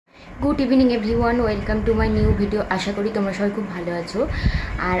Good evening everyone, welcome to my new video. আশা করি তোমরা সবাই খুব ভালো আছো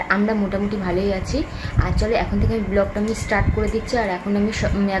আর আমরা মোটামুটি ভালোই আছি। আর চলো এখন থেকে আমি ব্লগটা আমি স্টার্ট করে দিচ্ছি। আর এখন আমি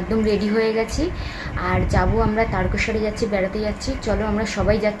একদম রেডি হয়ে গেছি আর যাব আমরা তারকেশ্বরে যাচ্ছি, বেড়াতে যাচ্ছি। চলো আমরা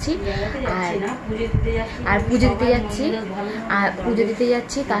সবাই যাচ্ছি আর পুজো দিতে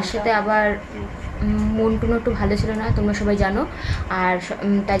যাচ্ছি। তার সাথে আবার মন টুনো একটু ভালো ছিল না, তোমরা সবাই জানো। আর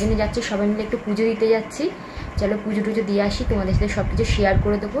তাই জন্য যাচ্ছি, সবাই মিলে একটু পুজো দিতে যাচ্ছি। চলো পুজো টুজো দিয়ে আসি, তোমাদের সাথে সব কিছু শেয়ার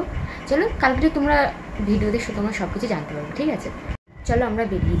করে দেবো। চলো কালকে তোমরা ভিডিও দেখো, তোমরা সব কিছু জানতে পারবে, ঠিক আছে? চলো আমরা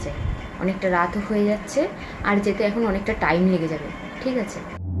বেরিয়ে যাই, অনেকটা রাতও হয়ে যাচ্ছে আর যেতে এখন অনেকটা টাইম লেগে যাবে, ঠিক আছে?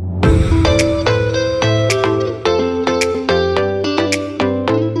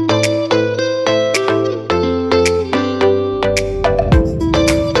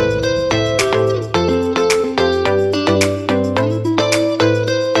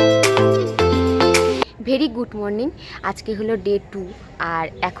 Very good morning. আজকে হলো ডে 2 আর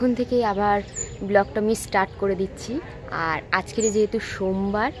এখন থেকে আবার ব্লগটা আমি স্টার্ট করে দিচ্ছি। আর আজকের যেহেতু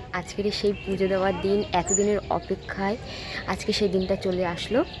সোমবার, আজকের সেই পুজো দেওয়ার দিন, এতদিনের অপেক্ষায় আজকে সেই দিনটা চলে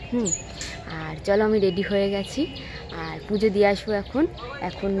আসলো। আর চলো আমি রেডি হয়ে গেছি আর পুজো দিয়ে আসবো।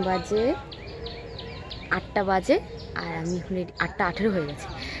 এখন বাজে 8টা বাজে আর আমি এখন 8টা 18 হয়ে গেছে।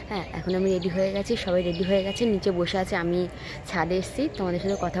 হ্যাঁ, এখন আমি রেডি হয়ে গেছি, সবাই রেডি হয়ে গেছে, নিচে বসে আছে, আমি ছাদে এসেছি, তোমাদের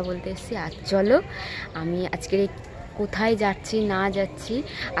সাথে কথা বলতে এসেছি। আর চলো আমি আজকের কোথায় যাচ্ছি না যাচ্ছি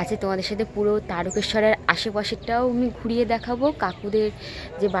আছে তোমাদের সাথে পুরো তারকেশ্বরের আশেপাশেরটাও আমি ঘুরিয়ে দেখাবো। কাকুদের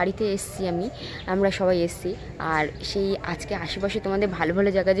যে বাড়িতে এসেছি আমরা সবাই এসেছি। আর সেই আজকে আশেপাশে তোমাদের ভালো ভালো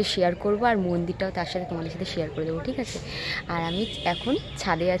জায়গা যে শেয়ার করবো আর মন্দিরটাও তার সাথে তোমাদের সাথে শেয়ার করে দেবো, ঠিক আছে? আর আমি এখন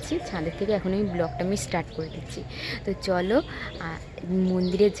ছাদে আছি, ছাদের থেকে এখন আমি ব্লগটা আমি স্টার্ট করে দিচ্ছি। তো চলো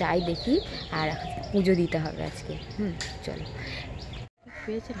মন্দিরে যাই দেখি, আর পুজো দিতে হবে আজকে। চলো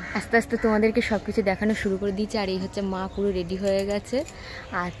আস্তে আস্তে তোমাদেরকে সব কিছু দেখানো শুরু করে দিয়েছি। আর এই হচ্ছে মা পুরো রেডি হয়ে গেছে।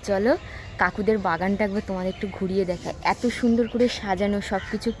 আর চলো কাকুদের বাগানটা একবার তোমাদের একটু ঘুরিয়ে দেখায়, এত সুন্দর করে সাজানো সব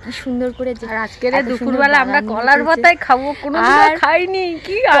কিছু, কি সুন্দর করে। আর আজকের দুপুরবেলা আমরা কলার পাতায় খাবো, কোনো খাইনি,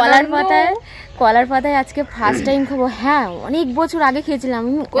 কি কলার পাতায় আজকে ফার্স্ট টাইম খাবো। হ্যাঁ, অনেক বছর আগে খেয়েছিলাম,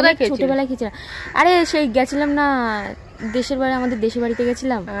 আমি অনেক ছোটবেলায় খেয়েছিলাম। আরে সেই গেছিলাম না দেশের বাড়ি, আমাদের দেশের বাড়িতে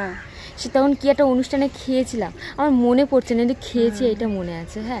গেছিলাম, সে তখন কি একটা অনুষ্ঠানে খেয়েছিলাম, আমার মনে পড়ছে না, কিন্তু খেয়েছি এটা মনে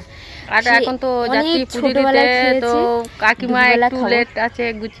আছে। হ্যাঁ, আর এখন তো যাচ্ছি ছোটবেলায় খেয়েছি। কাকিমা একটু লেট আছে,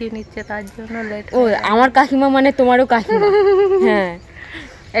 গুছিয়ে নিচ্ছে, তার জন্য লেট। ও আমার কাকিমা মানে তোমারও কাকিমা? হ্যাঁ,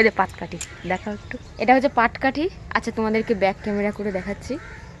 এই যে পাটকাঠি দেখাও একটু। এটা হচ্ছে পাটকাঠি। আচ্ছা তোমাদেরকে ব্যাক ক্যামেরা করে দেখাচ্ছি।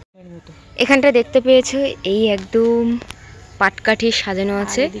 এখানটা দেখতে পেয়েছো, এই একদম পাটকাঠি সাজানো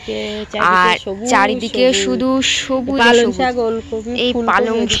আছে আর চারিদিকে শুধু সবুজ, এই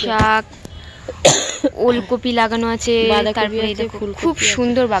পালং শাক, ওলকপি লাগানো আছে। তারপরে খুব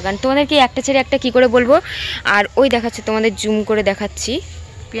সুন্দর বাগান, তোমাদেরকে একটা ছেড়ে একটা কি করে বলবো। আর ওই দেখাচ্ছে, তোমাদের জুম করে দেখাচ্ছি,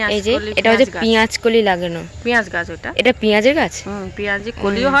 এই যে এটা হচ্ছে পেঁয়াজ কলি লাগানো, পেঁয়াজ গাছ। ওটা এটা পেঁয়াজের গাছ, পেঁয়াজের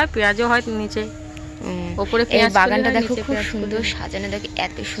কলিও হয়, পেঁয়াজও হয় নিচে, উপরে পেঁয়াজ। বাগানটা দেখো খুব সুন্দর সাজানো, দেখো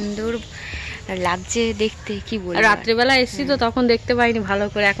এত সুন্দর লাগছে দেখতে, কি বলবো। রাত্রিবেলা এসেছি তো তখন দেখতে পাইনি ভালো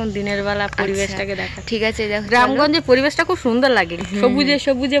করে, এখন দিনের বেলা পরিবেশটাকে দেখা। ঠিক আছে, দেখো গ্রামগঞ্জের পরিবেশটা খুব সুন্দর লাগে, সবুজে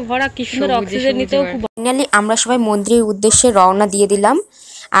সবুজে ভরা, কি সুন্দর অক্সিজেন নিতেও খুব। ফাইনালি আমরা সবাই মন্দিরের উদ্দেশ্যে রওনা দিয়ে দিলাম।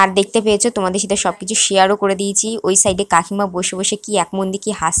 আর দেখতে পেয়েছো, তোমাদের সাথে সবকিছু শেয়ারও করে দিয়েছি। ওই সাইডে কাকিমা বসে বসে কি এক মন দিয়ে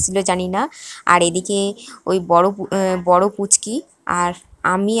কি হাসছিল জানি না। আর এদিকে ওই বড় পুচকি আর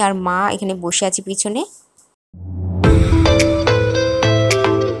আমি আর মা এখানে বসে আছি পিছনে।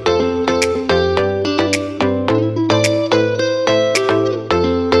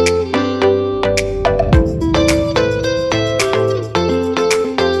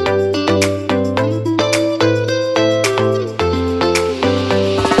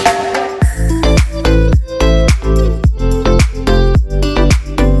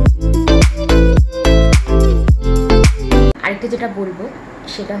 যেটা বলবো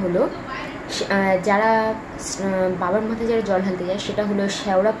সেটা হলো, যারা বাবার মাথায় যারা জল ঢালতে যায়, সেটা হলো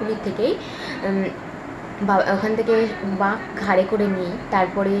শেওড়াপুলির থেকেই, ওখান থেকে বাঁক ঘাড়ে করে নিয়ে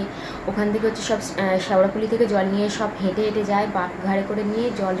তারপরে ওখান থেকে হচ্ছে সব শেওড়াপুলি থেকে জল নিয়ে সব হেঁটে হেঁটে যায়, বাঁক ঘাড়ে করে নিয়ে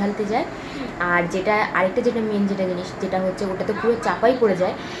জল ঢালতে যায়। আর যেটা আরেকটা যেটা মেন যেটা জিনিস, যেটা হচ্ছে ওটাতে পুরো চাপাই পড়ে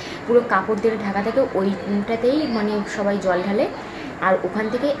যায়, পুরো কাপড় দিয়ে ঢাকা থাকে, ওইটাতেই মানে সবাই জল ঢালে। আর ওখান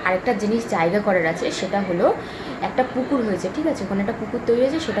থেকে আরেকটা জিনিস জায়গা করার আছে, সেটা হলো একটা পুকুর হয়েছে, ঠিক আছে? ওখানে একটা পুকুর তৈরি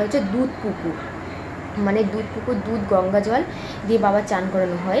হয়েছে, সেটা হচ্ছে দুধ পুকুর। মানে দুধ পুকুর, দুধ গঙ্গা জল দিয়ে বাবা চান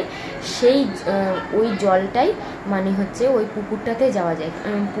করানো হয়। সেই ওই জলটাই মানে হচ্ছে ওই পুকুরটাতে যাওয়া যায়।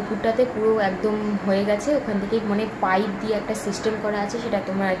 পুকুরটাতে পুরো একদম হয়ে গেছে, ওখান থেকে মানে পাইপ দিয়ে একটা সিস্টেম করা আছে, সেটা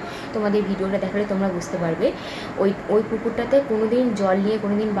তোমাদের ভিডিওটা দেখালে তোমরা বুঝতে পারবে। ওই পুকুরটাতে কোনোদিন জল নিয়ে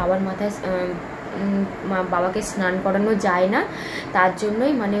কোনোদিন বাবার মাথায় বাবাকে স্নান করানো যায় না, তার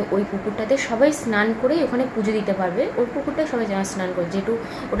জন্যই মানে ওই পুকুরটাতে সবাই স্নান করেই ওখানে পুজো দিতে পারবে। ওই পুকুরটায় সবাই স্নান করে, যেহেতু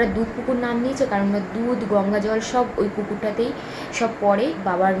ওটা দুধ পুকুর নাম নিয়েছে, কারণ দুধ গঙ্গা জল সব ওই পুকুরটাতেই সব পড়ে।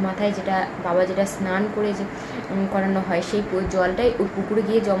 বাবার মাথায় বাবা যেটা স্নান করে যে করানো হয়, সেই জলটাই ওই পুকুরে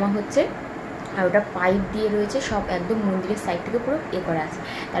গিয়ে জমা হচ্ছে। আর ওটা পাইপ দিয়ে রয়েছে, সব একদম মন্দিরের সাইড থেকে পুরো করা আছে।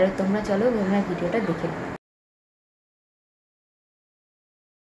 তাহলে তোমরা চলো ভিডিওটা দেখে নাও।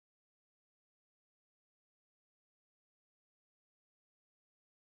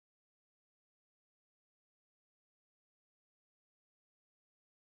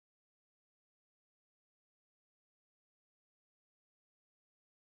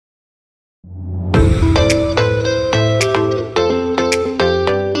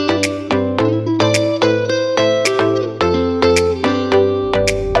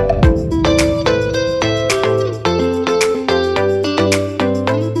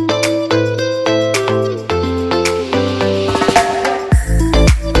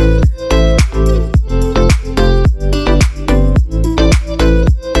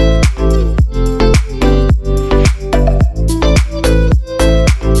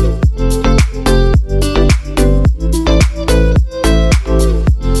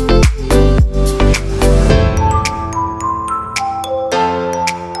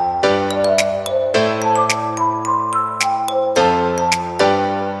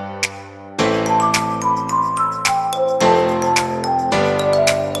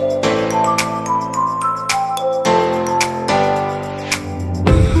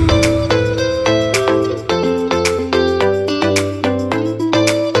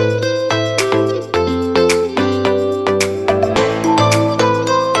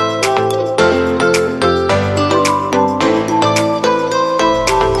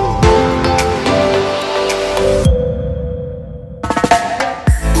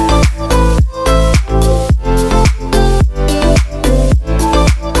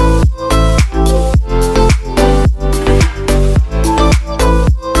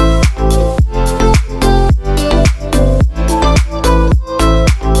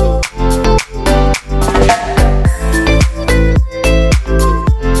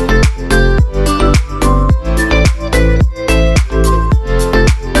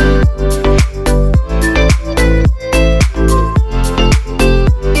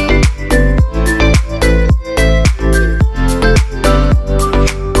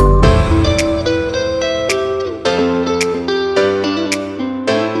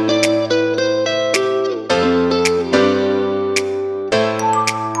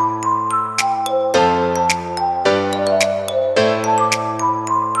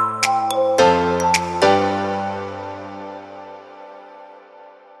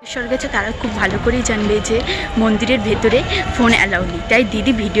 গেছে তারা খুব ভালো করেই জানবে যে মন্দিরের ভেতরে ফোন অ্যালাউ নেই, তাই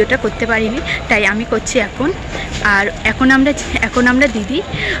দিদি ভিডিওটা করতে পারিনি, তাই আমি করছি এখন। আর এখন আমরা দিদি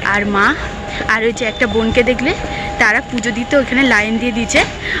আর মা আর ওই যে একটা বোনকে দেখলে তারা পুজো দিতে ওখানে লাইন দিয়ে দিয়েছে।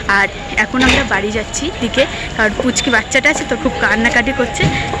 আর এখন আমরা বাড়ি যাচ্ছি দিকে, কারণ পুচকি বাচ্চাটা আছে তো খুব কান্নাকাটি করছে,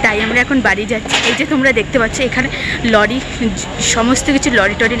 তাই আমরা এখন বাড়ি যাচ্ছি। এই যে তোমরা দেখতে পাচ্ছ এখানে লরি, সমস্ত কিছু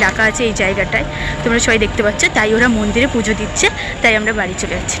লরি টরি রাখা আছে এই জায়গাটায়, তোমরা সবাই দেখতে পাচ্ছ। তাই ওরা মন্দিরে পুজো দিচ্ছে, তাই আমরা বাড়ি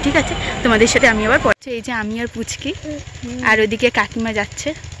চলে যাচ্ছি। ঠিক আছে, তোমাদের সাথে আমি আবার পড়ছি। এই যে আমি আর পুচকি, আর ওদিকে কাকিমা যাচ্ছে।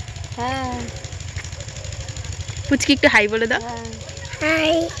 হ্যাঁ পুচকি একটু হাই বলে দাও।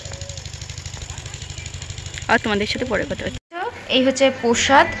 হাই। আর তোমাদের সাথে পরে কথা হচ্ছে। এই হচ্ছে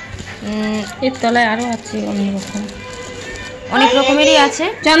প্রসাদ, এর তলায় আরও আছে অনেক রকমেরই আছে,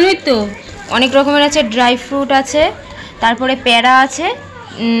 জানোই তো অনেক রকমের আছে। ড্রাই ফ্রুট আছে, তারপরে প্যারা আছে,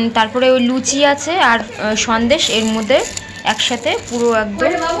 তারপরে ওই লুচি আছে আর সন্দেশ, এর মধ্যে একসাথে পুরো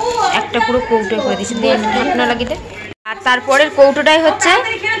একদম একটা পুরো কৌটো করে দিয়েছি দিয়ে ঢাকনা লাগিয়ে। আর তারপরের কৌটোটাই হচ্ছে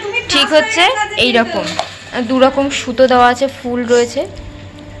ঠিক হচ্ছে এইরকম, দু রকম সুতো দেওয়া আছে, ফুল রয়েছে।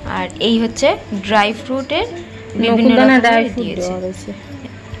 আর এই হচ্ছে ড্রাই ফ্রুটের বিভিন্ন ড্রাই ফ্রুট দিয়েছে।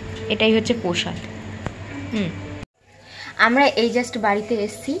 এটাই হচ্ছে প্রসাদ। আমরা এই জাস্ট বাড়িতে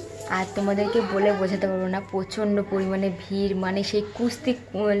এসেছি, আর তোমাদেরকে বলে বোঝাতে পারবো না, প্রচণ্ড পরিমাণে ভিড়, মানে সেই কুস্তি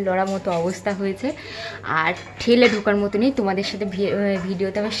লড়ার মতো অবস্থা হয়েছে। আর ঠেলে ঢোকার মতো নেই, তোমাদের সাথে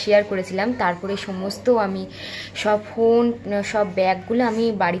ভিডিওতে আমি শেয়ার করেছিলাম। তারপরে সমস্ত আমি সব ফোন সব ব্যাগগুলো আমি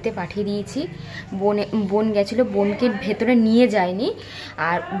বাড়িতে পাঠিয়ে দিয়েছি। বোন গেছিলো, বোনকে ভেতরে নিয়ে যায়নি,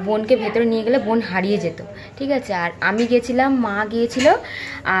 আর বোনকে ভেতরে নিয়ে গেলে বোন হারিয়ে যেত। ঠিক আছে, আর আমি গেছিলাম, মা গিয়েছিল,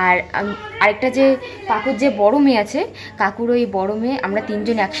 আর আরেকটা যে কাকুর যে বড় মেয়ে আছে, কাকুর ওই বড় মেয়ে, আমরা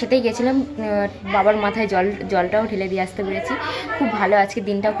তিনজন একসাথেই গেছিলাম, বাবার মাথায় জলটাও ঢেলে দিয়ে আসতে পেরেছি। খুব ভালো, আজকে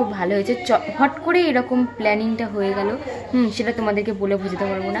দিনটাও খুব ভালো হয়েছে। হট করে এরকম প্ল্যানিংটা হয়ে গেল, সেটা তোমাদেরকে বলে বোঝাতে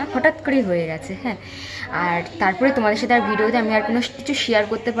পারবো না, হঠাৎ করেই হয়ে গেছে। হ্যাঁ, আর তারপরে তোমাদের সাথে আর ভিডিওতে আমি আর কোনো কিছু শেয়ার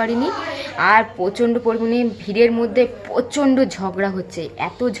করতে পারিনি। আর প্রচণ্ড পরিমাণে ভিড়ের মধ্যে প্রচণ্ড ঝগড়া হচ্ছে,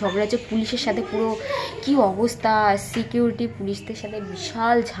 এত ঝগড়া হচ্ছে, পুলিশের সাথে পুরো কি অবস্থা, সিকিউরিটি পুলিশদের সাথে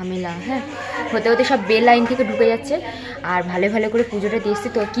বিশাল ঝামেলা। হ্যাঁ, হতে হতে সব বেল লাইন থেকে ঢুকে যাচ্ছে। আর ভালো ভালো করে পুজোটা দিয়েছি।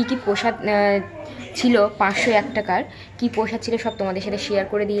 তো কী কী প্রসাদ ছিল, 501 টাকার কী প্রসাদ ছিল সব তোমাদের সাথে শেয়ার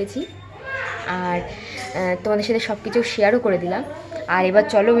করে দিয়েছি, আর তোমাদের সাথে সব কিছু শেয়ারও করে দিলাম। আর এবার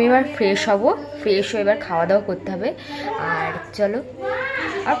চলো আমি এবার ফ্রেশ হব, ফ্রেশ হয়ে এবার খাওয়া দাওয়া করতে হবে। আর চলো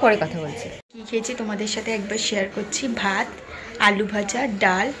আর পরে কথা বলছি। কী খেয়েছি তোমাদের সাথে একবার শেয়ার করছি। ভাত, আলু ভাজা,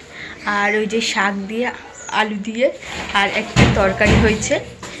 ডাল, আর ওই যে শাক দিয়ে আলু দিয়ে, আর একটা তরকারি হয়েছে।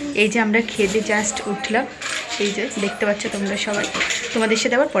 এই যে আমরা খেতে জাস্ট উঠলাম, এই যে দেখতে পাচ্ছ তোমরা সবাই। তোমাদের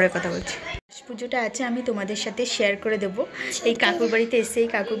সাথে আবার পরে কথা বলছি। পুজোটা আছে, আমি তোমাদের সাথে শেয়ার করে দেবো। এই কাকুর বাড়িতে এসে এই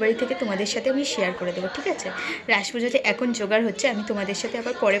কাকুর বাড়ি থেকে তোমাদের সাথে আমি শেয়ার করে দেবো, ঠিক আছে? রাস পুজোতে এখন জোগাড় হচ্ছে, আমি তোমাদের সাথে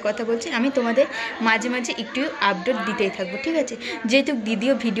আবার পরে কথা বলছি। আমি তোমাদের মাঝে মাঝে একটু আপডেট দিতেই থাকবো, ঠিক আছে? যেহেতু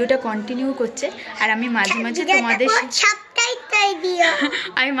দিদিও ভিডিওটা কন্টিনিউ করছে, আর আমি মাঝে মাঝে তোমাদের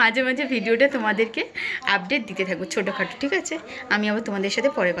আমি মাঝে মাঝে ভিডিওটা তোমাদেরকে আপডেট দিতে থাকবো ছোটোখাটো, ঠিক আছে? আমি আবার তোমাদের সাথে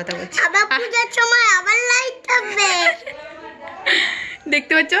পরে কথা বলছি।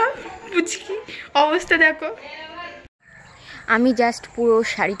 দেখতে পাচ্ছ বুঝকি অবস্থা, দেখো। আমি জাস্ট পুরো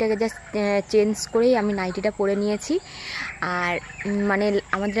শাড়িটাকে জাস্ট চেঞ্জ করেই আমি নাইটিটা পরে নিয়েছি। আর মানে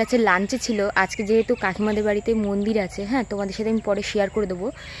আমাদের আছে লাঞ্চে ছিল আজকে, যেহেতু কাকিমাদের বাড়িতে মন্দির আছে। হ্যাঁ, তোমাদের সাথে আমি পরে শেয়ার করে দেবো।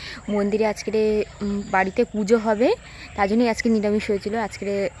 মন্দিরে আজকে বাড়িতে পুজো হবে, তার জন্যই আজকে নিরামিষ হয়েছিল। আজকে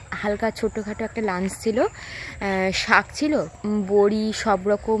হালকা ছোটোখাটো একটা লাঞ্চ ছিল, শাক ছিল, বড়ি, সব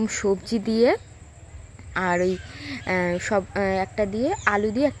রকম সবজি দিয়ে, আর ওই সব একটা দিয়ে আলু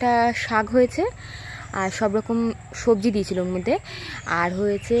দিয়ে একটা শাক হয়েছে, আর সব রকম সবজি দিয়েছিল ওর মধ্যে। আর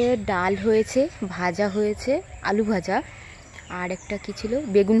হয়েছে ডাল হয়েছে, ভাজা হয়েছে, আলু ভাজা, আর একটা কী ছিল,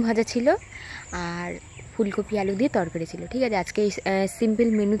 বেগুন ভাজা ছিল, আর ফুলকপি আলু দিয়ে তরকারি ছিল, ঠিক আছে? আজকে সিম্পল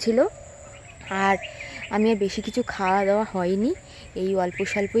মেনু ছিল। আর আমি আর বেশি কিছু খাওয়া দাওয়া হয়নি, এই অল্প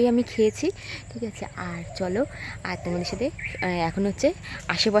স্বল্পই আমি খেয়েছি, ঠিক আছে? আর চলো, আর তোমাদের সাথে এখন হচ্ছে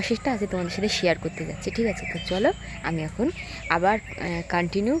আশেপাশেরটা আছে তোমাদের সাথে শেয়ার করতে যাচ্ছি, ঠিক আছে? তো চলো আমি এখন আবার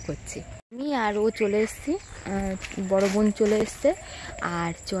কন্টিনিউ করছি। আমি আর ও চলে এসেছি, বড় বোন চলে এসছে।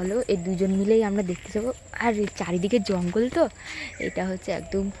 আর চলো এই দুজন মিলেই আমরা দেখতে যাবো। আর চারিদিকে জঙ্গল, তো এটা হচ্ছে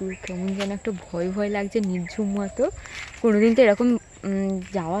একদম পুরো কেমন যেন একটা ভয় ভয় লাগছে, নির্ঝুম মতো। কোনোদিন তো এরকম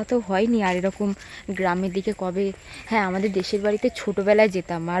যাওয়া তো হয়নি। আর এরকম গ্রামের দিকে কবে, হ্যাঁ আমাদের দেশের বাড়িতে ছোটোবেলায়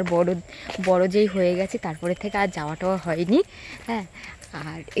যেতাম, আর বড় যেই হয়ে গেছে তারপরে থেকে আর যাওয়াটাও হয়নি। হ্যাঁ,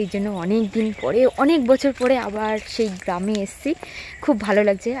 আর এই জন্য অনেক দিন পরে, অনেক বছর পরে আবার সেই গ্রামে এসেছি। খুব ভালো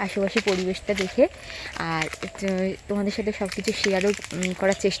লাগছে আশেপাশে পরিবেশটা দেখে। আর তোমাদের সাথে সব কিছু শেয়ারও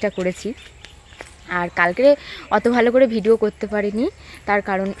করার চেষ্টা করেছি। আর কালকে অত ভালো করে ভিডিও করতে পারিনি, তার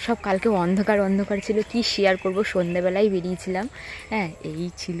কারণ সব কালকে অন্ধকার ছিল, কি শেয়ার করব, সন্ধ্যেবেলায় বেরিয়েছিলাম। হ্যাঁ, এই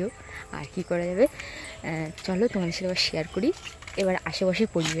ছিল, আর কি করা যাবে। চলো তোমাদের সাথে আবার শেয়ার করি এবার আশেপাশের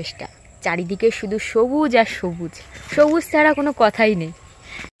পরিবেশটা। চারিদিকে শুধু সবুজ আর সবুজ, সবুজ ছাড়া কোনো কথাই নেই।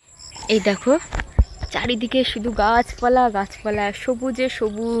 এই দেখো চারিদিকে শুধু গাছপালা, সবুজে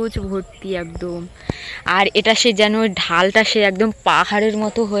সবুজ ভর্তি একদম। আর এটা সে যেন ঢালটা সে একদম পাহাড়ের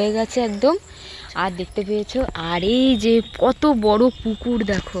মতো হয়ে গেছে একদম। আর দেখতে পেয়েছো, আর এই যে কত বড় পুকুর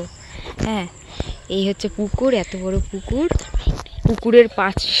দেখো। হ্যাঁ, এই হচ্ছে পুকুর, এত বড় পুকুর, পুকুরের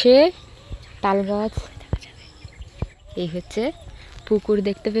পাশে তাল গাছ। এই হচ্ছে পুকুর,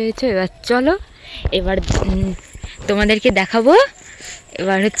 দেখতে পেয়েছো। এবার চলো, এবার তোমাদেরকে দেখাবো।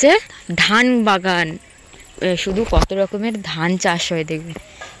 এবার হচ্ছে ধান বাগান, শুধু কত রকমের ধান চাষ হয় দেখবে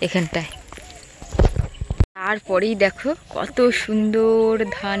এখানটায়। তারপরেই দেখো কত সুন্দর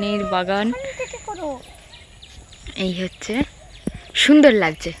ধানের বাগান। এই হচ্ছে, সুন্দর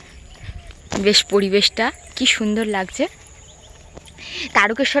লাগছে বেশ পরিবেশটা, কি সুন্দর লাগছে।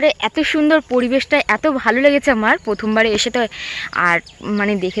 তারকেশ্বরে এত সুন্দর পরিবেশটা, এত ভালো লেগেছে আমার প্রথমবারে এসে। তো আর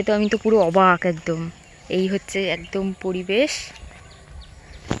মানে দেখে তো আমি তো পুরো অবাক একদম। এই হচ্ছে একদম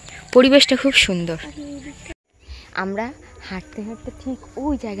পরিবেশটা খুব সুন্দর। আমরা হাঁটতে হাঁটতে ঠিক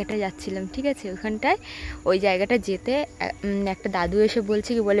ওই জায়গাটা যাচ্ছিলাম, ঠিক আছে? ওখানটায় ওই জায়গাটা যেতে একটা দাদু এসে বলছে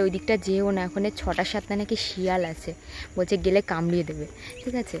কি, বলে ওই দিকটা যেও না, ওখানে 6টা-7টা নাকি শিয়াল আছে, বলছে গেলে কামড়িয়ে দেবে,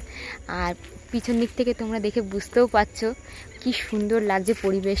 ঠিক আছে? আর পিছন দিক থেকে তোমরা দেখে বুঝতেও পারছো কি সুন্দর লাগছে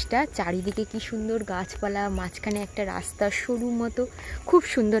পরিবেশটা, চারিদিকে কি সুন্দর গাছপালা, মাঝখানে একটা রাস্তা সরু মতো, খুব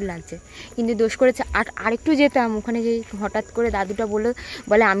সুন্দর লাগছে। কিন্তু দোষ করেছে আরেকটু যেতাম, ওখানে যে হঠাৎ করে দাদুটা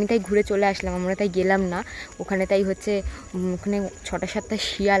বলে আমি তাই ঘুরে চলে আসলাম, আমরা তাই গেলাম না ওখানে। তাই হচ্ছে ওখানে 6-7টা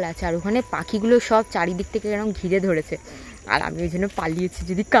শিয়াল আছে, আর ওখানে পাখিগুলো সব চারিদিক থেকে এরকম ঘিরে ধরেছে। আর আমি ওই জন্য পালিয়েছি,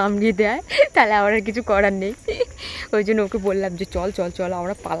 যদি কামড়িয়ে দেয় তাহলে আমার আর কিছু করার নেই। ওই জন্য ওকে বললাম যে চল চল চল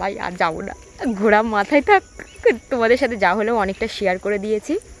আমরা পালাই, আর যাবো না, ঘোড়া মাথায় থাক। তোমাদের সাথে যা হলেও অনেকটা শেয়ার করে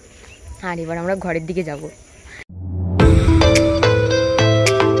দিয়েছি, আর এবার আমরা ঘরের দিকে যাব।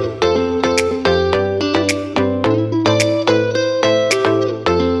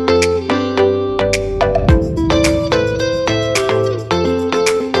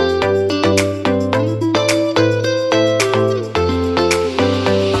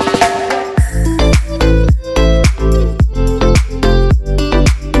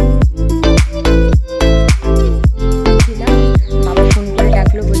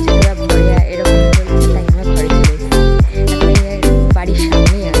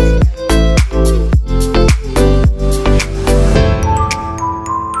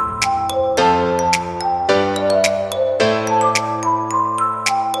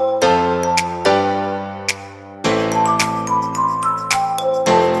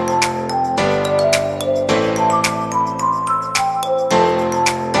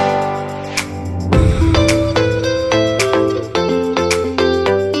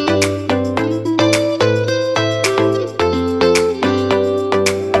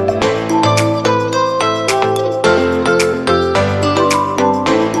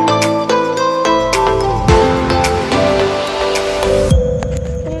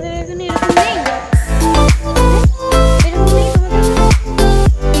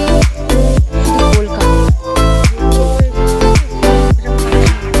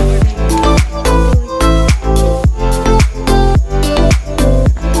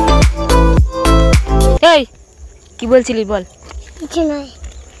 কি বলছিলি বল? কিছু নয়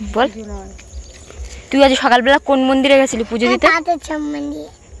বল। তুই আজ সকালবেলা কোন মন্দিরে গেছিলি পুজো দিতে?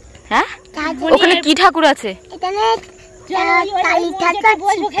 হ্যাঁ, ওখানে কি ঠাকুর আছে?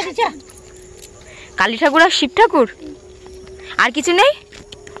 কালী ঠাকুর আর শিব ঠাকুর, আর কিছু নেই?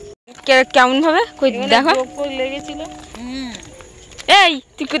 কেমন ভাবে কই দেখো লেগেছিল। এই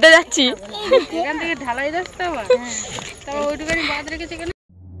তুই কোথায় যাচ্ছি? এখান থেকে ঢালাই রাস্তা, আবার তারপর ওইটুখানি বাদ রেখেছে কেন?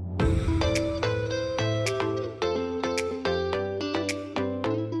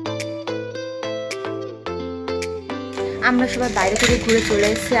 আমরা সবাই বাইরে থেকে ঘুরে চলে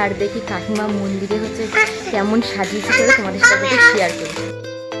এসেছি, আর দেখি কাকিমা মন্দিরে হচ্ছে কেমন সাজিয়েছে করে তোমাদের সাথে শেয়ার করি।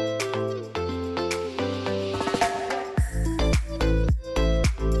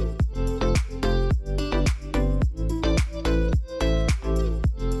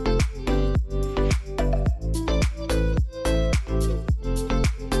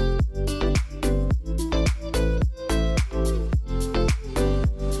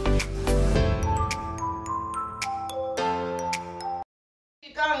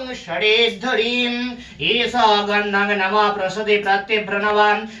 षडेद्धरीं ईशा गन्धं नमः प्रसदे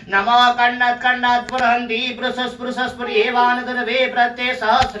प्रत्यभ्रनवान् नमः कण्डात् कण्डात् पुरहन्ति पुरुषस्पुरुषस्पुर्येवान् दुर्वे प्रत्यय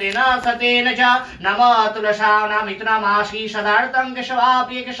सहस्रेण सतेन च नमः तुलसानामित्रमाशीषदार्थं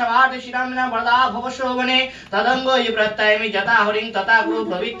केशवाप्ये केशवादिशिरं न वरदा भवशोभने तदङ्गो हि प्रत्ययमि जता हरिं तथा गुरु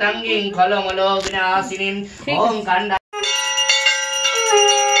भवितङ्गिं खलमलो विनाशिनीं ॐ कण्डा।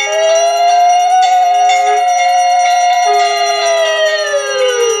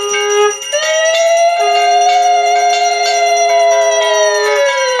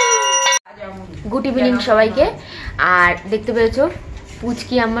 গুড ইভিনিং সবাইকে। আর দেখতে পেয়েছো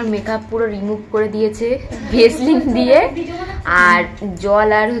পুচকি আমার মেকআপ পুরো রিমুভ করে দিয়েছে ভেসলিন দিয়ে, আর জল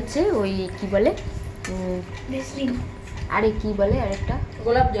আর হচ্ছে ওই কি বলে আরে কি বলে আরেকটা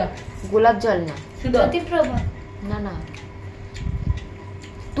গোলাপ জল, গোলাপ জল না না না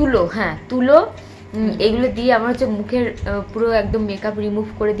তুলো, হ্যাঁ তুলো, এগুলো দিয়ে আমার হচ্ছে মুখের পুরো একদম মেকআপ রিমুভ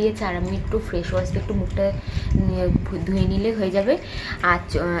করে দিয়েছে। আর আমি একটু ফ্রেশ ওয়াশ দিয়ে একটু মুখটা ধুয়ে নিলে হয়ে যাবে। আর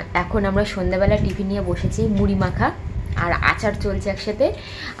এখন আমরা সন্ধ্যাবেলা টিফিন নিয়ে বসেছি, মুড়ি মাখা আর আচার চলছে একসাথে।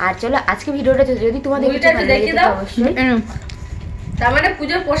 আর চলো আজকে ভিডিওটা যদি তোমাদের অবশ্যই, তার মানে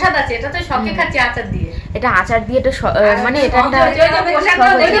পূজোর প্রসাদ আছে, এটা তো শখে খাচ্ছি আচার দিয়ে, এটা আচার দিয়ে এটা মানে এটা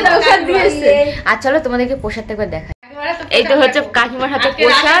আর চলো তোমাদেরকে প্রসাদটা একবার দেখাই। এই তো হচ্ছে কাকিমার হাতে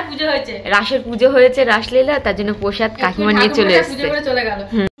প্রসাদ, রাসের পুজো হয়েছে, রাসলীলা, তার জন্য প্রসাদ কাকিমা নিয়ে চলে এসছে।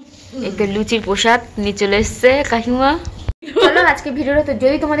 এই তো লুচির প্রসাদ নিয়ে চলে এসছে কাকিমা। চলো আজকে ভিডিওটা তো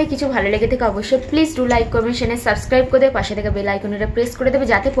যদি তোমাদের কিছু ভালো লেগে থাকে অবশ্যই please do like comment share subscribe করে দেবে, পাশে থেকে বেল আইকনটা প্রেস করে দেবে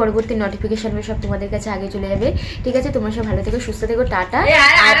যাতে পরবর্তী নোটিফিকেশন সব তোমাদের কাছে আগে চলে যাবে। ঠিক আছে, তোমরা সব ভালো থেকো, সুস্থ থেকো, টাটা।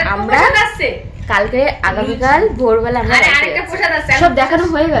 আর আমরা কালকে আগামীকাল ভোরবেলা আমরা সব দেখানো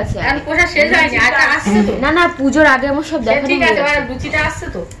হয়ে গেছে, না না পুজোর আগে আমার সব দেখানো হয়ে গেছে। লুচিটা আসছে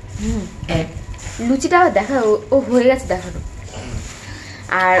তো, লুচিটা দেখা ও হয়ে গেছে দেখানো।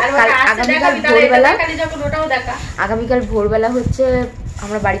 আর আগামীকাল ভোরবেলা হচ্ছে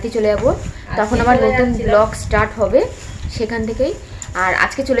আমরা বাড়িতে চলে যাব, তখন আবার নতুন ব্লগ স্টার্ট হবে সেখান থেকেই। আর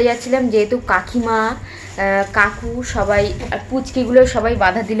আজকে চলে যাচ্ছিলাম যেহেতু কাকিমা কাকু সবাই পুচকিগুলো সবাই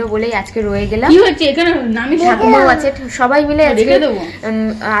বাধা দিল বলেই আজকে রয়ে গেলাম। ঠাকুমাও আছে, সবাই মিলে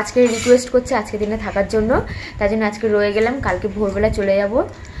আজকে রিকোয়েস্ট করছে আজকে দিনে থাকার জন্য, তাই জন্য আজকে রয়ে গেলাম। কালকে ভোরবেলা চলে যাব।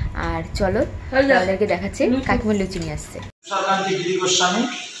 আর চলো আপনাদেরকে দেখাচ্ছি কাকিমা লুচি নিয়ে আসছে। গোস্বামী,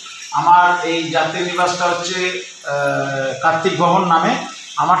 আমার এই জাতীয় নিবাসটা হচ্ছে কার্তিক ভবন নামে।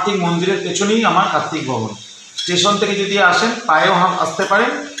 আমার ঠিক মন্দিরের পেছনেই আমার কার্তিক ভবন। স্টেশন থেকে যদি আসেন পায়েও আসতে পারেন,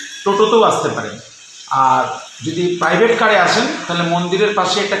 টোটোতেও আসতে পারেন। আর যদি প্রাইভেট কারে আসেন তাহলে মন্দিরের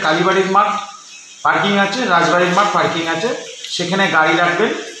পাশে একটা কালীবাড়ির মাঠ পার্কিং আছে, রাজবাড়ির মাঠ পার্কিং আছে, সেখানে গাড়ি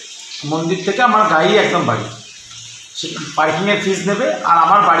রাখবেন। মন্দির থেকে আমার গাড়ি একদম বাড়ি, সে পার্কিংয়ের ফিস নেবে। আর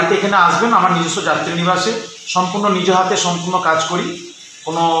আমার বাড়িতে এখানে আসবেন, আমার নিজস্ব যাত্রী নিবাসে সম্পূর্ণ নিজ হাতে সম্পূর্ণ কাজ করি।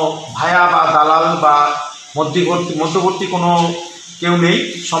 কোনো ভায়া বা দালাল বা মধ্যবর্তী কোনো কেউ নেই।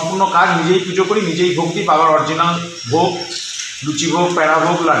 সম্পূর্ণ কাজ নিজেই পুজো করি, নিজেই ভোগ দিই। বাবার অরিজিনাল ভোগ, লুচি ভোগ, প্যাড়া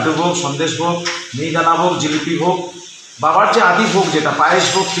ভোগ, লাড্ডু ভোগ, সন্দেশ ভোগ, মিহিদানা ভোগ, জিলিপি ভোগ, বাবার যে আদি ভোগ যেটা পায়েস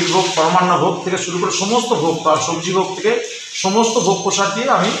ভোগ, ক্ষীর ভোগ, পরমান্ন ভোগ থেকে শুরু করে সমস্ত ভোগ, আর সবজি ভোগ থেকে সমস্ত ভোগ প্রসাদ দিয়ে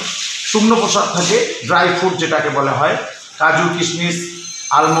আমি শুকনো প্রসাদ থাকে ড্রাই ফ্রুট যেটাকে বলা হয়, কাজু কিশমিশ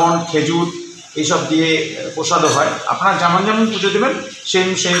আলমন্ড খেজুর এইসব দিয়ে প্রসাদও হয়। আপনারা যেমন যেমন পুজো দেবেন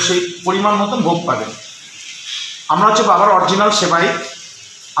সেই পরিমাণ মতন ভোগ পাবেন। আমরা হচ্ছে বাবার অরিজিনাল সেবাই।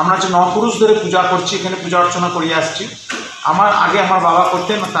 আমরা হচ্ছে 9 পুরুষ ধরে পূজা করছি, এখানে পূজা অর্চনা করিয়ে আসছি। আমার আগে আমার বাবা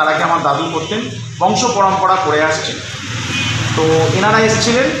করতেন, তার আগে আমার দাদু করতেন, বংশ পরম্পরা করে আসছে। তো এনারা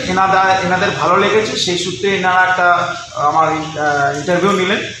এসেছিলেন, এনাদের ভালো লেগেছে, সেই সূত্রে এনারা একটা আমার ইন্টারভিউ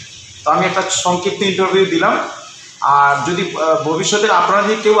নিলেন। তো আমি একটা সংক্ষিপ্ত ইন্টারভিউ দিলাম। আর যদি ভবিষ্যতে আপনারা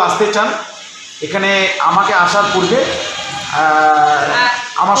যদি কেউ আসতে চান, এখানে আমাকে আসার পূর্বে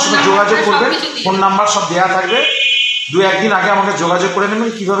আমার সঙ্গে যোগাযোগ করবেন, ফোন নাম্বার সব দেওয়া থাকবে। 2-1 দিন আগে আমাকে যোগাযোগ করে নেবেন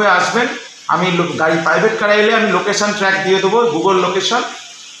কীভাবে আসবেন। আমি গাড়ি প্রাইভেট কারে এলে আমি লোকেশান ট্র্যাক দিয়ে দেবো, গুগল লোকেশান।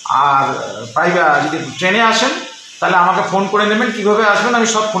 আর যদি ট্রেনে আসেন তাহলে আমাকে ফোন করে নেবেন কীভাবে আসবেন, আমি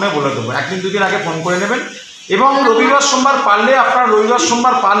সব ফোনে বলে দেবো। 1 দিন 2 দিন আগে ফোন করে নেবেন। এবং রবিবার সোমবার পারলে, আপনারা রবিবার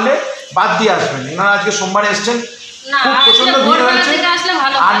সোমবার পারলে বাদ দিয়ে আসবেন। এনারা আজকে সোমবারে এসছেন, খুব প্রচণ্ড ভিড় হয়েছে।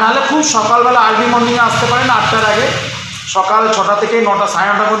 আর নাহলে খুব সকালবেলা আর্লি মর্নিংয়ে আসতে পারেন 8টার আগে। সকাল 6টা থেকে 9টা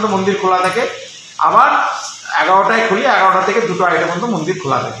 9:30 পর্যন্ত মন্দির খোলা থাকে। আবার 11টায় খুলি, 11টা থেকে 2টো 2:30 পর্যন্ত মন্দির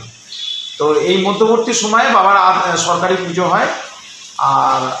খোলা থাকে। তো এই মধ্যবর্তী সময়ে বাবার সরকারি পুজো হয়।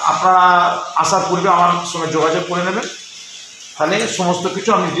 আর আপনারা আসার পূর্বে আমার সঙ্গে যোগাযোগ করে নেবেন, তাহলে সমস্ত কিছু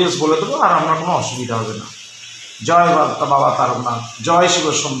আমি ডিটেলস বলে দেবো, আর আপনার কোনো অসুবিধা হবে না। জয় বাবা তারকনাথ, জয় শিব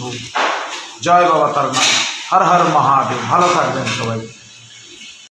শম্ভু, জয় বাবা তারকনাথ, হর হর মহাদেব। ভালো থাকবেন সবাই।